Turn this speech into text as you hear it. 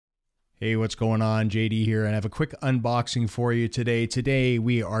Hey, what's going on? JD here, and I have a quick unboxing for you today. Today,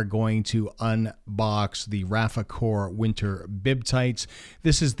 we are going to unbox the Rapha Core Winter Bibtights.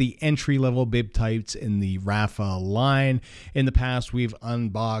 This is the entry-level Bibtights in the Rapha line. In the past, we've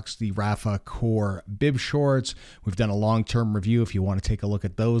unboxed the Rapha Core Bib Shorts. We've done a long-term review. If you want to take a look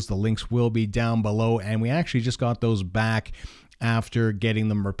at those, the links will be down below, and we actually just got those back after getting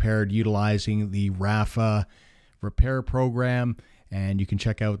them repaired utilizing the Rapha repair program. And you can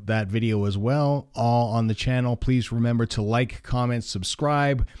check out that video as well, all on the channel. Please remember to like, comment,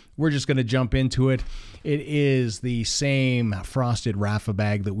 subscribe. We're just going to jump into it. It is the same frosted Rapha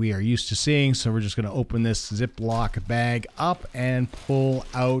bag that we are used to seeing. So we're just going to open this Ziploc bag up and pull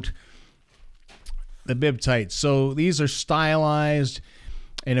out the Bibtights. So these are stylized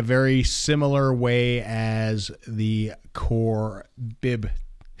in a very similar way as the Core Bib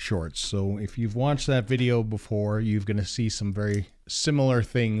shorts. So if you've watched that video before, you're going to see some very similar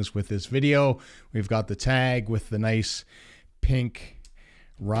things with this video. We've got the tag with the nice pink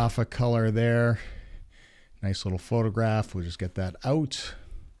Rapha color there. Nice little photograph. We'll just get that out.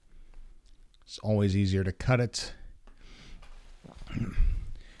 It's always easier to cut it.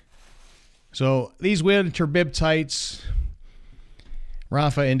 So these winter Bibtights,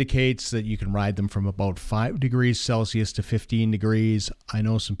 Rapha indicates that you can ride them from about 5 degrees Celsius to 15 degrees. I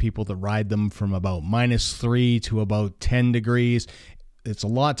know some people that ride them from about -3 to about 10 degrees. It's a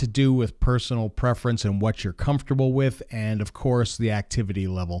lot to do with personal preference and what you're comfortable with, and of course the activity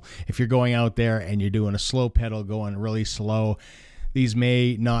level. If you're going out there and you're doing a slow pedal, going really slow, these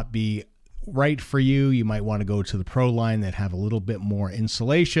may not be right for you. You might want to go to the Pro line that have a little bit more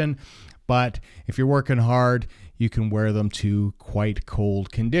insulation. But if you're working hard, you can wear them to quite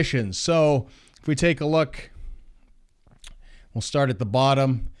cold conditions. So if we take a look, we'll start at the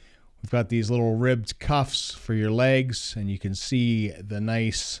bottom. We've got these little ribbed cuffs for your legs, and you can see the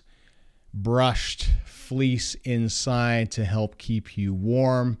nice brushed fleece inside to help keep you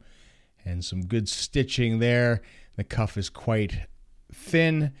warm, and some good stitching there. The cuff is quite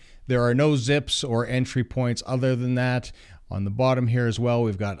thin. There are no zips or entry points other than that. On the bottom here as well,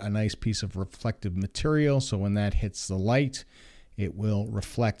 we've got a nice piece of reflective material, so when that hits the light, it will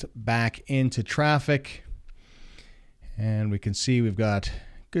reflect back into traffic. And we can see we've got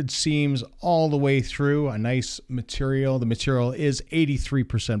good seams all the way through, a nice material. The material is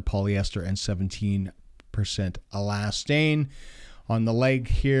 83% polyester and 17% elastane. On the leg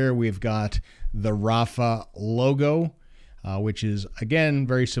here, we've got the Rapha logo, which is, again,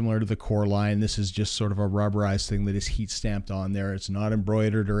 very similar to the Core line. This is just sort of a rubberized thing that is heat stamped on there. It's not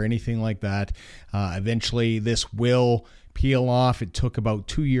embroidered or anything like that. Eventually, this will peel off. It took about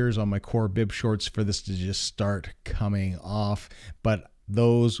 2 years on my Core Bib shorts for this to just start coming off. But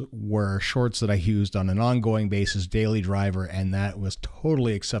those were shorts that I used on an ongoing basis, daily driver, and that was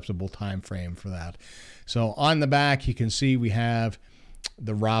totally acceptable time frame for that. So on the back, you can see we have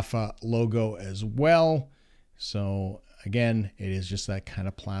the Rapha logo as well. So again, it is just that kind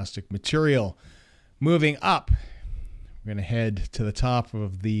of plastic material. Moving up, we're going to head to the top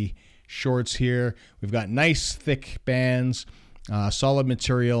of the shorts here. We've got nice thick bands, solid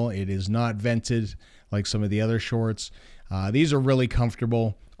material. It is not vented like some of the other shorts. These are really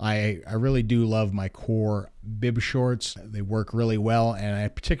comfortable. I really do love my Core Bib shorts. They work really well, and I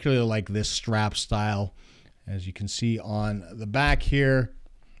particularly like this strap style. As you can see on the back here,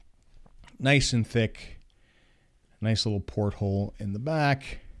 nice and thick. Nice little porthole in the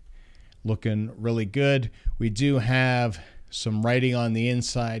back, looking really good. We do have some writing on the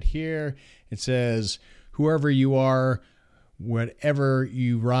inside here. It says, "Whoever you are, whatever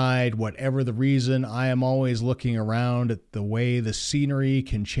you ride, whatever the reason, I am always looking around at the way the scenery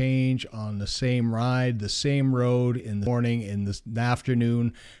can change on the same ride, the same road, in the morning, in the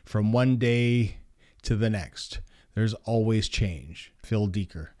afternoon, from one day to the next. There's always change." Phil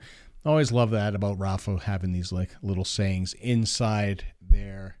Deeker. I always love that about Rapha, having these like little sayings inside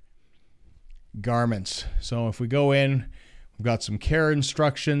their garments. So if we go in, we've got some care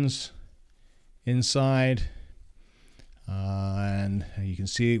instructions inside, and you can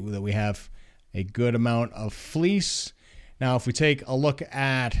see that we have a good amount of fleece. Now if we take a look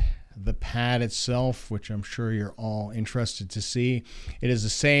at the pad itself, which I'm sure you're all interested to see, it is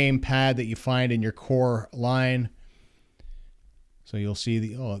the same pad that you find in your Core line. So you'll see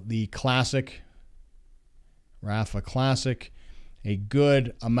the classic, Rapha Classic, a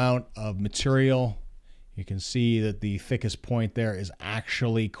good amount of material. You can see that the thickest point there is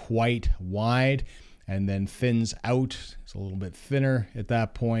actually quite wide and then thins out. It's a little bit thinner at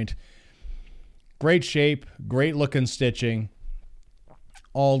that point. Great shape, great looking stitching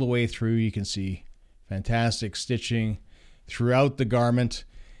all the way through. You can see fantastic stitching throughout the garment.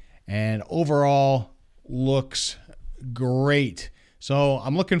 and overall looks great. So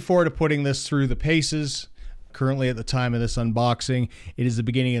I'm looking forward to putting this through the paces. Currently, at the time of this unboxing, it is the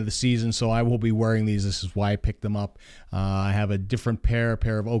beginning of the season, so I will be wearing these. This is why I picked them up. I have a different pair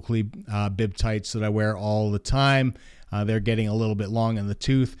of Oakley bib tights that I wear all the time. They're getting a little bit long in the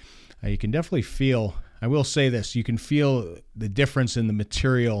tooth. You can definitely feel, I will say this, you can feel the difference in the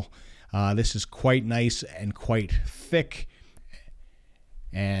material. This is quite nice and quite thick,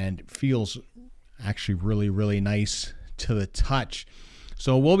 and feels actually really, really nice to the touch.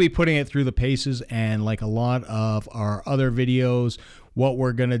 So we'll be putting it through the paces, and like a lot of our other videos, what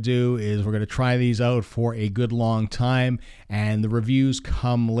we're going to do is we're going to try these out for a good long time, and the reviews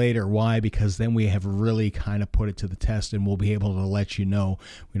come later. Why? Because then we have really kind of put it to the test, and we'll be able to let you know.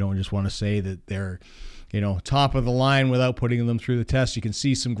 We don't just want to say that they're, you know, top of the line without putting them through the test. You can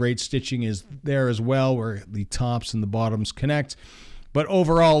see some great stitching is there as well, where the tops and the bottoms connect. But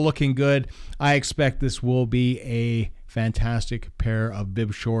overall, looking good. I expect this will be a fantastic pair of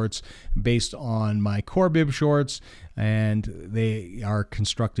bib shorts based on my core bib shorts, and they are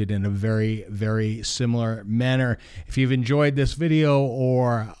constructed in a very, very similar manner. If you've enjoyed this video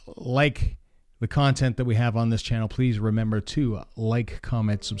or like the content that we have on this channel, please remember to like,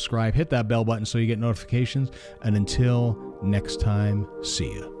 comment, subscribe, hit that bell button so you get notifications, and until next time,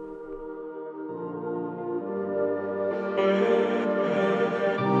 see ya.